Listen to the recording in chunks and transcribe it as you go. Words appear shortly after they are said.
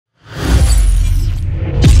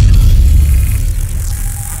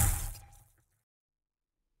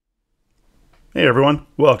Hey everyone,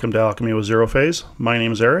 welcome to Alchemy with Zero Phase. My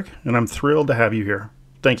name is Eric, and I'm thrilled to have you here.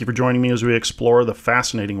 Thank you for joining me as we explore the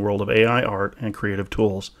fascinating world of AI art and creative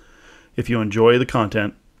tools. If you enjoy the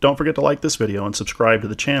content, don't forget to like this video and subscribe to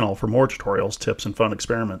the channel for more tutorials, tips, and fun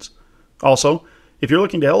experiments. Also, if you're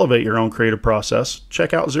looking to elevate your own creative process,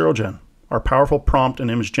 check out ZeroGen, our powerful prompt and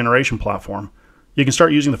image generation platform. You can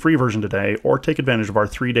start using the free version today or take advantage of our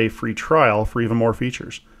 3-day free trial for even more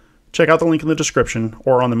features. Check out the link in the description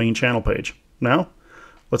or on the main channel page. Now,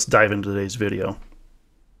 let's dive into today's video.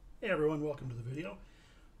 Hey everyone, welcome to the video.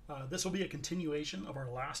 This will be a continuation of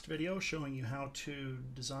our last video showing you how to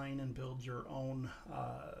design and build your own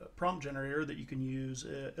prompt generator that you can use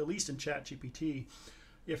at least in ChatGPT,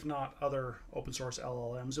 if not other open source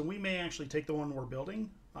LLMs. And we may actually take the one we're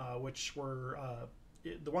building, the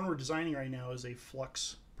one we're designing right now is a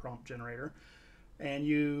Flux prompt generator. And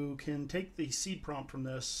you can take the seed prompt from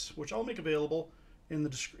this, which I'll make available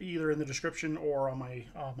either in the description or on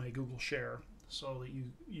my Google Share, so that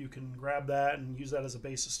you can grab that and use that as a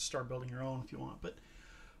basis to start building your own if you want. But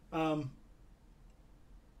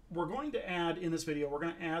we're going to add in this video, we're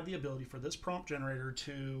going to add the ability for this prompt generator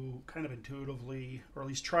to kind of intuitively, or at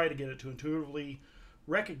least try to get it to intuitively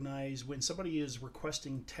recognize when somebody is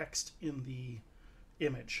requesting text in the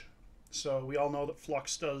image. So we all know that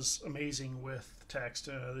Flux does amazing with text.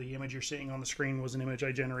 The image you're seeing on the screen was an image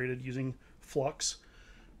I generated using Flux.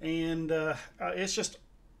 And it's just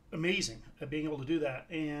amazing at being able to do that,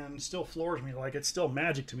 and still floors me. Like, it's still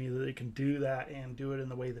magic to me that it can do that and do it in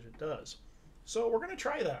the way that it does. So we're going to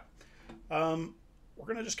try that. We're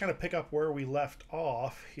going to just kind of pick up where we left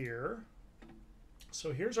off here.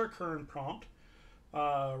 So here's our current prompt.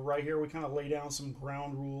 Right here we kind of lay down some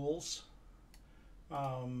ground rules.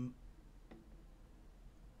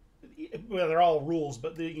 Well, they're all rules,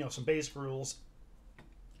 but some basic rules.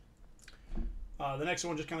 The next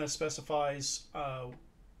one just kind of specifies, the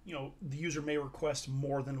user may request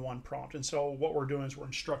more than one prompt. And so what we're doing is we're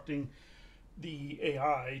instructing the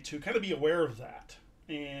AI to kind of be aware of that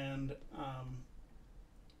and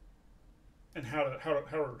how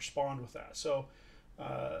to respond with that. So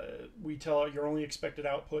we tell it your only expected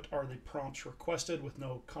output are the prompts requested with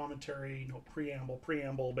no commentary, no preamble.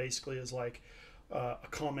 Preamble basically is like a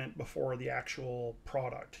comment before the actual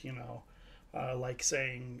product, like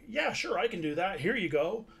saying, yeah, sure, I can do that. Here you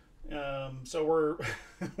go. So we're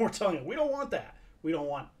we're telling it we don't want that. We don't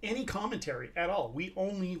want any commentary at all. We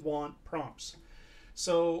only want prompts.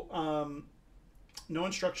 So no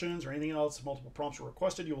instructions or anything else. If multiple prompts are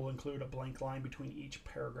requested, you will include a blank line between each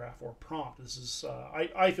paragraph or prompt. This is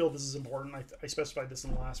I feel this is important. I specified this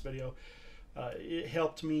in the last video. It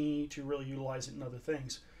helped me to really utilize it in other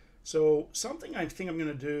things. So something I think I'm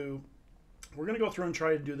going to do, we're going to go through and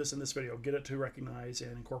try to do this in this video, get it to recognize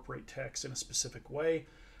and incorporate text in a specific way.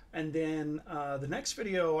 And then the next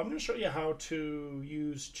video, I'm going to show you how to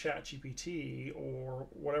use ChatGPT or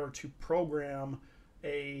whatever to program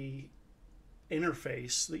a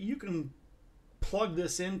interface that you can plug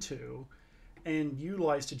this into and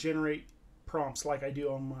utilize to generate prompts like I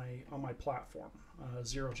do on my platform,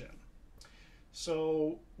 ZeroGen.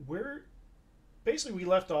 So basically we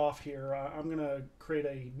left off here. I'm going to create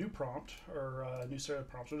a new prompt or a new set of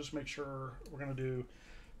prompts. We'll just make sure we're going to do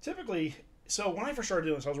typically. So when I first started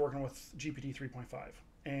doing this, I was working with GPT 3.5,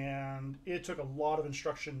 and it took a lot of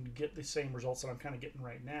instruction to get the same results that I'm kind of getting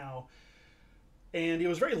right now. And it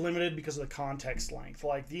was very limited because of the context length.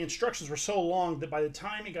 Like, the instructions were so long that by the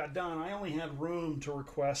time it got done, I only had room to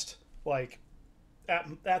request like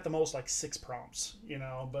at the most like 6 prompts,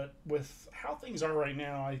 but with how things are right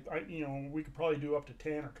now, we could probably do up to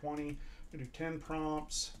 10 or 20. We could do 10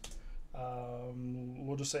 prompts.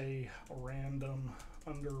 We'll just say random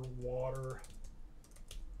underwater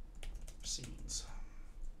scenes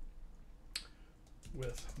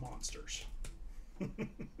with monsters.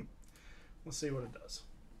 Let's see what it does.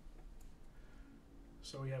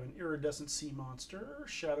 So we have an iridescent sea monster,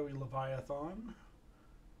 shadowy leviathan,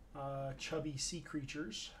 chubby sea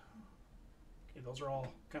creatures. Okay, those are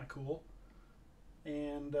all kind of cool.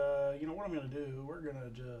 And what I'm going to do, we're going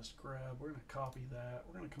to copy that.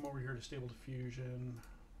 We're going to come over here to Stable Diffusion.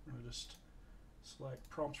 We're going to just select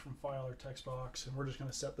prompts from file or text box, and we're just going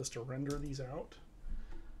to set this to render these out.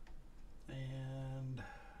 And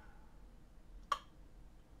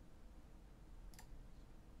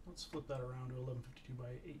let's flip that around to 1152 by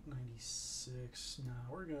 896. Now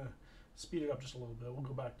we're going to speed it up just a little bit. We'll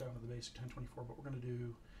go back down to the basic 1024, but we're going to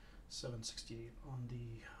do 768 on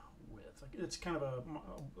the width. It's kind of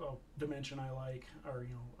a dimension I like, or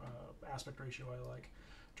aspect ratio I like.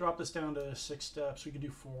 Drop this down to 6 steps. We could do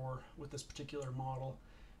 4 with this particular model,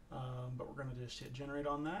 but we're going to just hit generate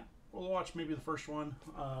on that. we'll watch maybe the first one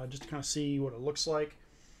just to kind of see what it looks like.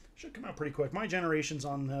 Should come out pretty quick. My generations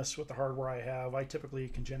on this with the hardware I have, I typically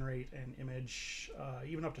can generate an image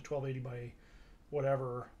even up to 1280 by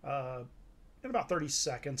whatever in about 30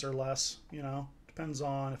 seconds or less. You know, depends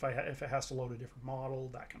on if it has to load a different model,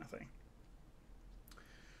 that kind of thing.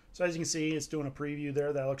 So as you can see, it's doing a preview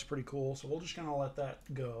there. That looks pretty cool. So we'll just kind of let that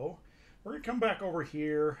go. We're going to come back over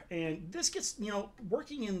here, and this gets, you know,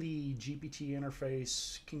 working in the GPT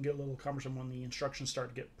interface can get a little cumbersome when the instructions start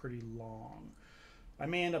to get pretty long. I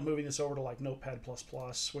may end up moving this over to like Notepad++,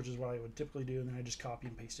 which is what I would typically do, and then I just copy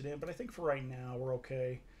and paste it in. But I think for right now, we're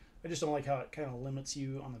okay. I just don't like how it kind of limits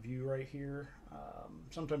you on the view right here.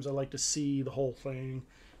 Sometimes I like to see the whole thing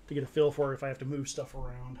to get a feel for if I have to move stuff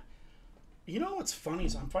around. You know what's funny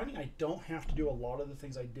is I'm finding I don't have to do a lot of the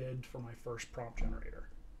things I did for my first prompt generator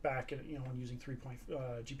back in, you know, when using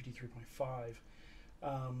GPT 3.5.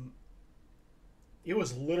 It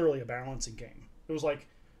was literally a balancing game. It was like,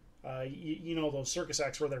 you know, those circus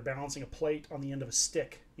acts where they're balancing a plate on the end of a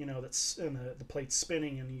stick, you know, that's and the plate's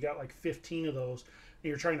spinning, and you got like 15 of those, and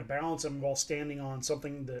you're trying to balance them while standing on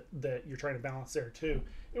something that you're trying to balance there too.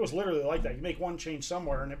 It was literally like that. You make one change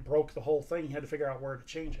somewhere and it broke the whole thing. You had to figure out where to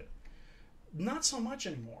change it. Not so much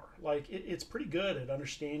anymore. Like it's pretty good at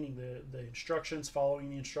understanding the instructions, following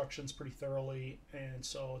the instructions pretty thoroughly, and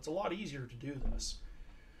so it's a lot easier to do this.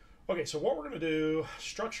 Okay, so what we're going to do,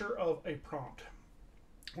 structure of a prompt.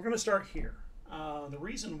 We're going to start here. The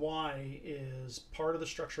reason why is part of the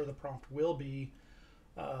structure of the prompt will be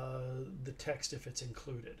the text if it's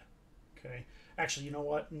included. Okay. Actually, you know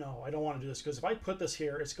what? No, I don't want to do this, because if I put this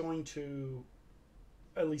here, it's going to,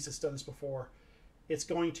 at least it's done this before, it's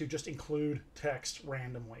going to just include text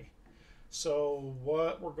randomly. So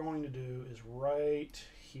what we're going to do is right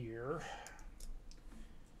here,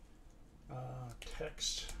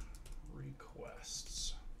 text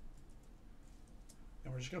requests.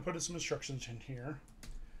 And we're just going to put in some instructions in here.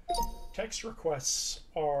 Text requests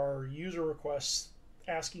are user requests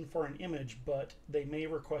asking for an image, but they may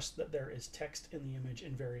request that there is text in the image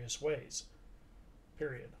in various ways,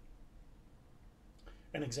 period.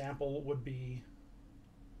 An example would be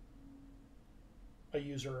a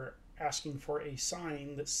user asking for a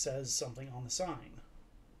sign that says something on the sign,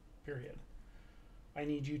 period. I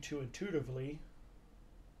need you to intuitively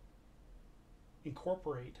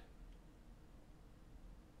incorporate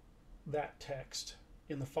that text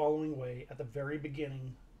in the following way at the very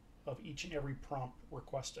beginning of each and every prompt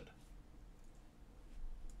requested.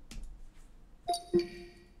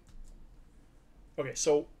 Okay,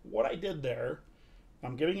 so what I did there,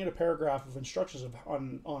 I'm giving it a paragraph of instructions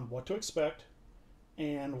on what to expect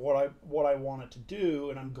and what I want it to do,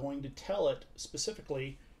 and I'm going to tell it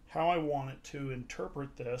specifically how I want it to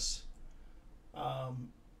interpret this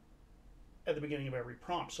at the beginning of every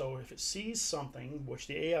prompt. So if it sees something, which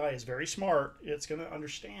the AI is very smart, it's going to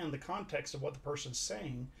understand the context of what the person's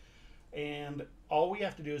saying, and all we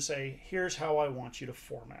have to do is say, here's how I want you to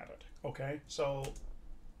format it. Okay, so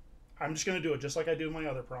I'm just going to do it just like I do my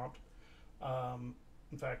other prompt.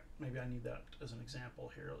 In fact, maybe I need that as an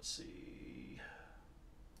example here. Let's see.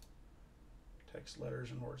 Text,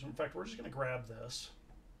 letters, and words. In fact, we're just going to grab this.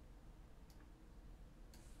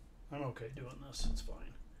 I'm okay doing this. It's fine.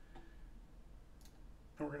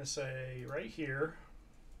 And we're going to say right here,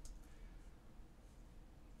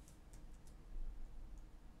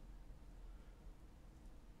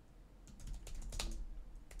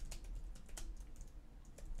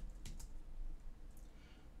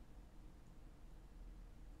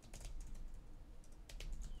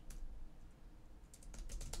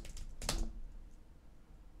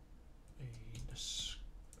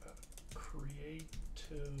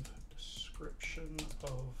 creative description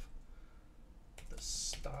of the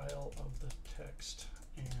style of the text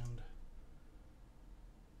and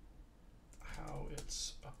how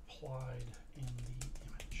it's applied in the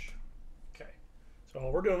image. Okay, so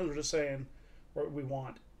all we're doing is we're just saying we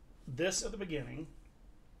want this at the beginning,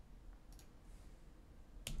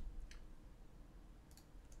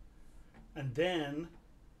 and then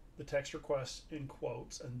the text request in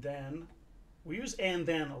quotes, and then we use "and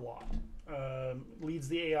then" a lot. Leads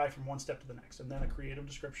the AI from one step to the next, and then a creative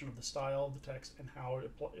description of the style of the text and how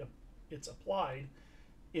it's applied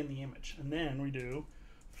in the image. And then we do,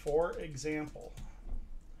 for example.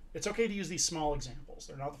 It's okay to use these small examples.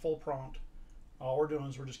 They're not the full prompt. All we're doing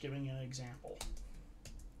is we're just giving an example.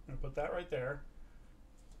 I'm going to put that right there.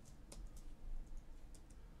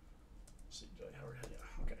 Let's see, yeah,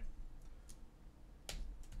 okay.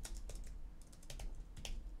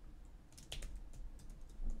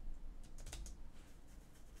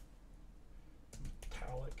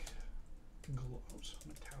 Metallic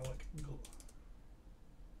metallic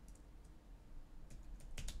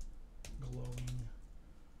glowing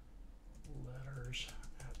letters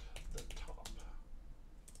at the top.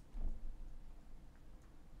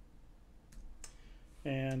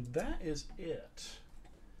 And that is it.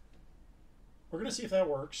 We're going to see if that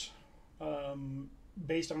works.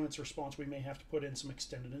 Based on its response, we may have to put in some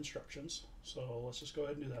extended instructions. So let's just go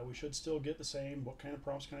ahead and do that. We should still get the same, what kind of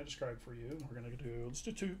prompts can I describe for you? We're going to do, let's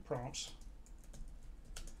do 2 prompts.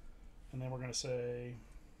 And then we're going to say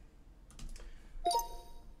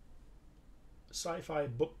sci-fi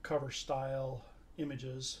book cover style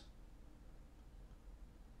images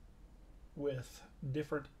with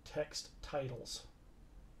different text titles.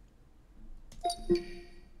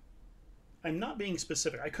 I'm not being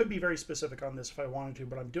specific. I could be very specific on this if I wanted to,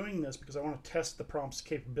 but I'm doing this because I want to test the prompt's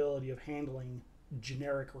capability of handling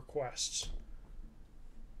generic requests.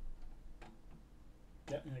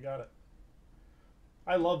 Yeah, and I got it.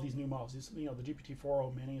 I love these new models. These, you know, the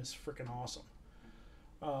GPT-4o Mini is freaking awesome.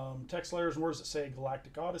 Text layers and words that say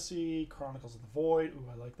Galactic Odyssey, Chronicles of the Void. Ooh,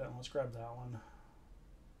 I like that one. Let's grab that one.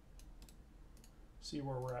 See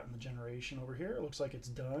where we're at in the generation over here. It looks like it's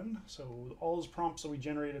done. So all those prompts that we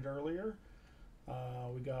generated earlier,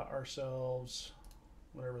 we got ourselves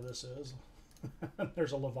whatever this is.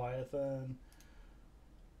 There's a Leviathan.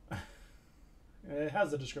 It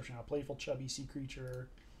has the description: a playful, chubby sea creature,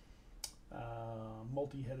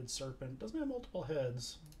 multi-headed serpent. Doesn't have multiple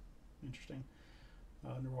heads. Interesting.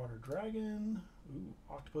 Underwater dragon. Ooh,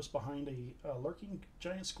 octopus behind a lurking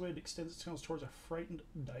giant squid extends its tails towards a frightened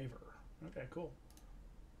diver. Okay, cool.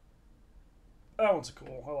 That one's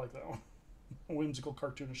cool. I like that one. A whimsical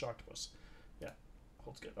cartoonish octopus. Yeah,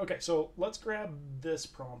 holds good. Okay, so let's grab this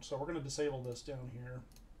prompt. So we're going to disable this down here.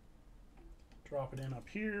 Drop it in up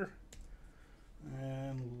here.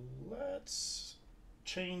 And let's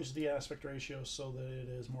change the aspect ratio so that it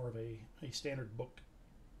is more of a standard book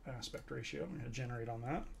aspect ratio. I'm going to generate on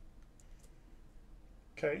that.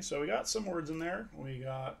 Okay, so we got some words in there. We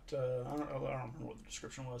got, I don't remember what the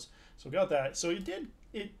description was. So we got that. So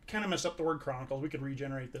it kind of messed up the word Chronicles. We could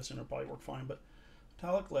regenerate this and it'll probably work fine. But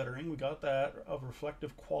metallic lettering, we got that of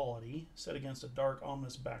reflective quality set against a dark,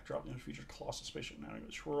 ominous backdrop. The image features colossal spaceship mounting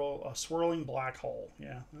with a swirling black hole.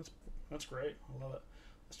 Yeah, that's great. I love it.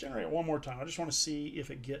 Let's generate it one more time. I just want to see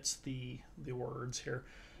if it gets the words here.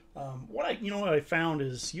 What I found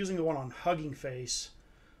is using the one on Hugging Face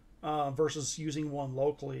versus using one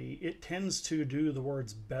locally, it tends to do the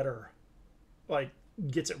words better, like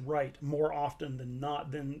gets it right more often than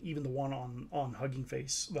not than even the one on Hugging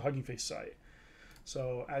Face, the Hugging Face site.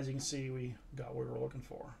 So as you can see, we got what we were looking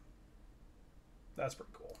for. That's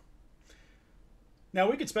pretty cool. Now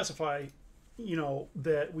we could specify, you know,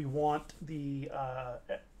 that we want the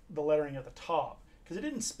lettering at the top because it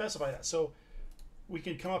didn't specify that. So we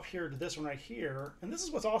can come up here to this one right here, and this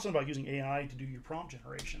is what's awesome about using AI to do your prompt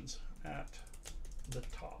generations at the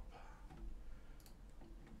top.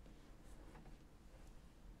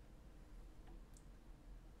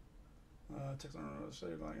 Text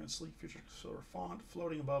on a sleek future silver font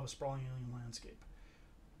floating above a sprawling alien landscape.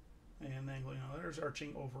 And then, you know, there's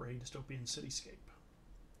arching over a dystopian cityscape.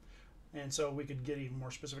 And so we could get even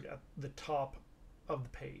more specific at the top of the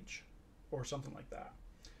page or something like that.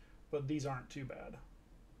 But these aren't too bad.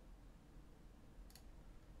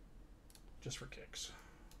 Just for kicks.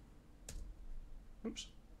 Oops.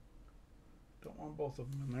 Don't want both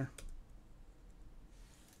of them in there.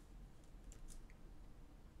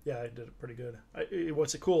 Yeah, I did it pretty good.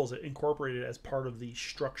 What's cool is it incorporated as part of the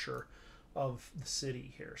structure of the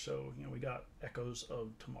city here. So, you know, we got echoes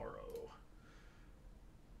of tomorrow.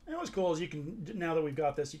 And what's cool is you can, now that we've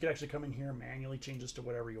got this, you can actually come in here and manually change this to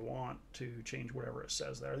whatever you want to change whatever it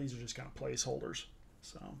says there. These are just kind of placeholders.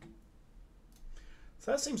 So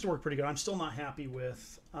that seems to work pretty good. I'm still not happy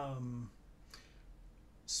with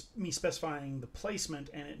me specifying the placement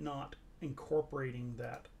and it not incorporating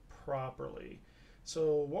that properly.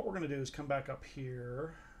 So what we're going to do is come back up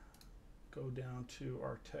here, go down to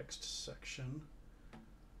our text section,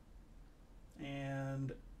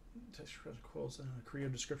 and text quotes and a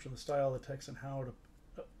creative description of the style of the text and how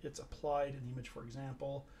it's applied in the image. For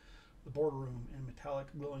example, the boardroom in metallic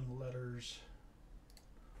glowing letters.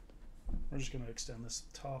 We're just going to extend this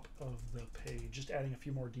top of the page, just adding a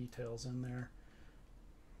few more details in there.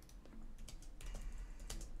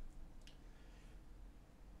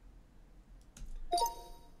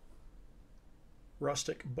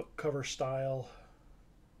 Rustic book cover style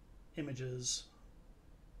images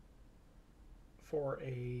for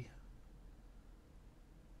a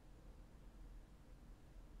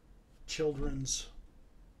children's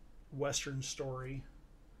Western story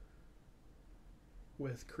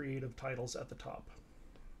with creative titles at the top.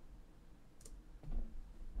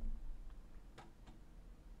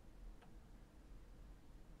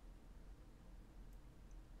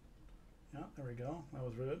 Yeah, there we go. That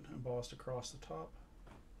was good. Embossed across the top.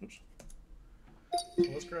 Oops. So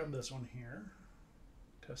let's grab this one here.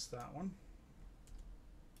 Test that one.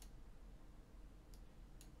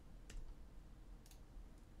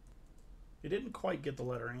 It didn't quite get the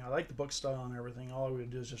lettering. I like the book style and everything. All I would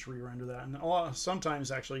do is just re-render that. And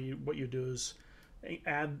sometimes actually what you do is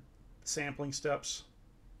add sampling steps.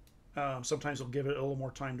 Sometimes it'll give it a little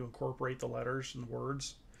more time to incorporate the letters and the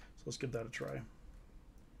words. So let's give that a try.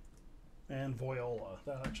 And Voyola.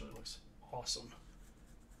 That actually looks awesome.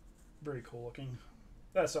 Very cool looking.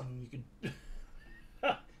 That's something you could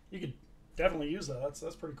you could definitely use that.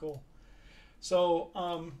 That's pretty cool. So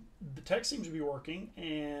the text seems to be working,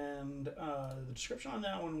 and the description on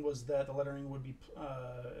that one was that the lettering would be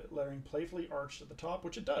lettering playfully arched at the top,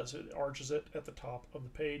 which it does. It arches it at the top of the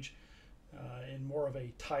page in more of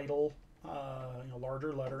a title,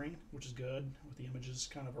 larger lettering, which is good, with the images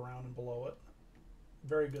kind of around and below it.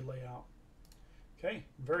 Very good layout. Okay,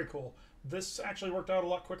 very cool. This actually worked out a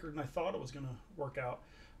lot quicker than I thought it was going to work out.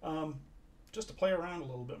 Just to play around a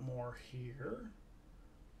little bit more here,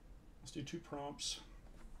 let's do 2 prompts.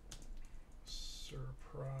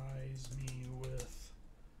 Surprise me with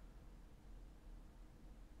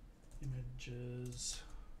images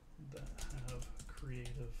that have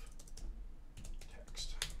creative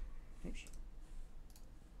text. Oops.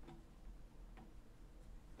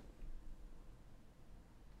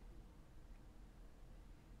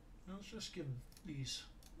 Let's just give these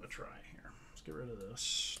a try here. Let's get rid of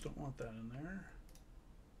this. Don't want that in there.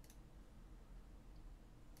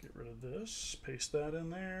 Get rid of this, paste that in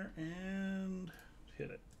there, and hit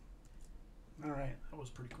it. All right, that was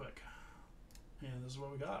pretty quick. And this is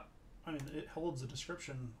what we got. I mean, it holds the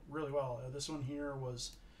description really well. This one here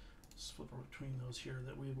was, let's flip between those here,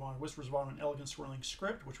 that we wanted. Whispers about an elegant swirling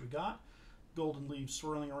script, which we got. Golden leaves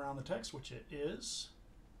swirling around the text, which it is.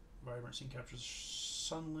 Vibrant scene captures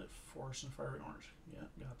sunlit forest and fiery orange. Yeah,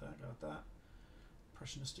 got that.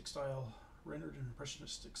 Impressionistic style, rendered in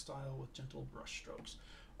impressionistic style with gentle brush strokes.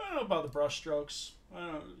 I don't know about the brush strokes.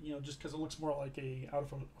 Just because it looks more like a out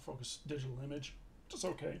of focus digital image. Just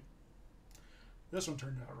okay. This one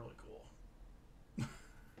turned out really cool.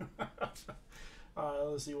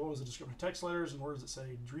 Let's see, what was the description? Text letters and words that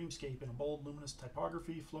say dreamscape in a bold, luminous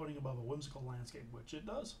typography floating above a whimsical landscape, which it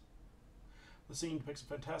does. The scene depicts a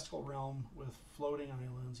fantastical realm with floating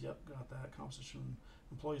islands. Yep, got that. Composition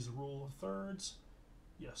employs the rule of thirds.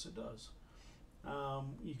 Yes, it does.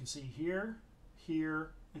 You can see here,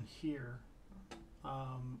 and here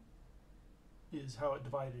is how it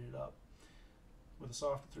divided it up, with a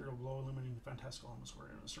soft ethereal glow illuminating the fantastical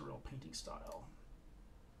atmosphere in a surreal painting style.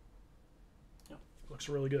 Yep, looks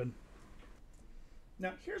really good.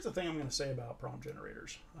 Now, here's the thing I'm going to say about prompt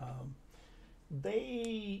generators.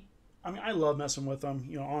 I love messing with them.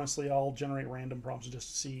 Honestly, I'll generate random prompts just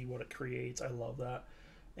to see what it creates. I love that.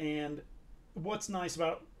 And what's nice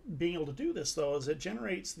about being able to do this, though, is it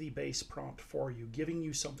generates the base prompt for you, giving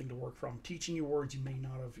you something to work from, teaching you words you may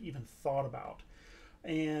not have even thought about,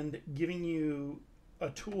 and giving you a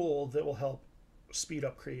tool that will help speed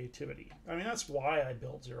up creativity. I mean, that's why I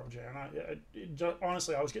built ZeroGen.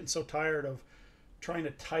 Honestly, I was getting so tired of trying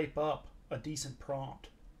to type up a decent prompt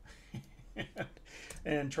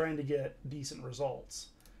and trying to get decent results,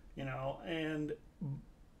 and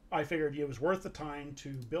I figured it was worth the time to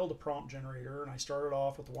build a prompt generator, and I started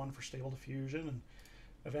off with one for Stable Diffusion, and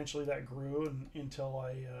eventually that grew until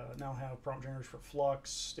I now have prompt generators for Flux,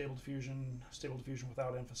 Stable Diffusion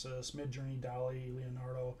without emphasis, Midjourney, DALL-E,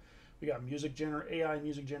 Leonardo. We got AI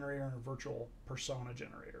music generator, and a virtual persona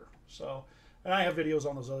generator. So, and I have videos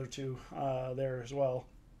on those other two there as well.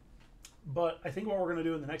 But I think what we're going to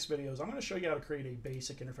do in the next video is I'm going to show you how to create a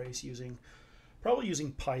basic interface probably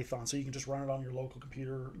using Python, so you can just run it on your local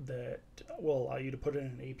computer. That will allow you to put in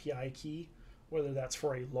an API key, whether that's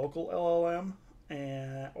for a local LLM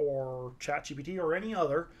or ChatGPT or any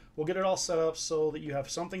other. We'll get it all set up so that you have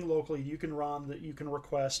something locally you can run, that you can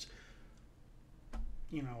request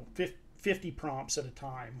 50 prompts at a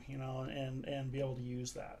time, and be able to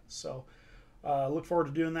use that. So look forward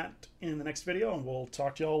to doing that in the next video, and we'll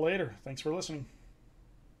talk to y'all later. Thanks for listening.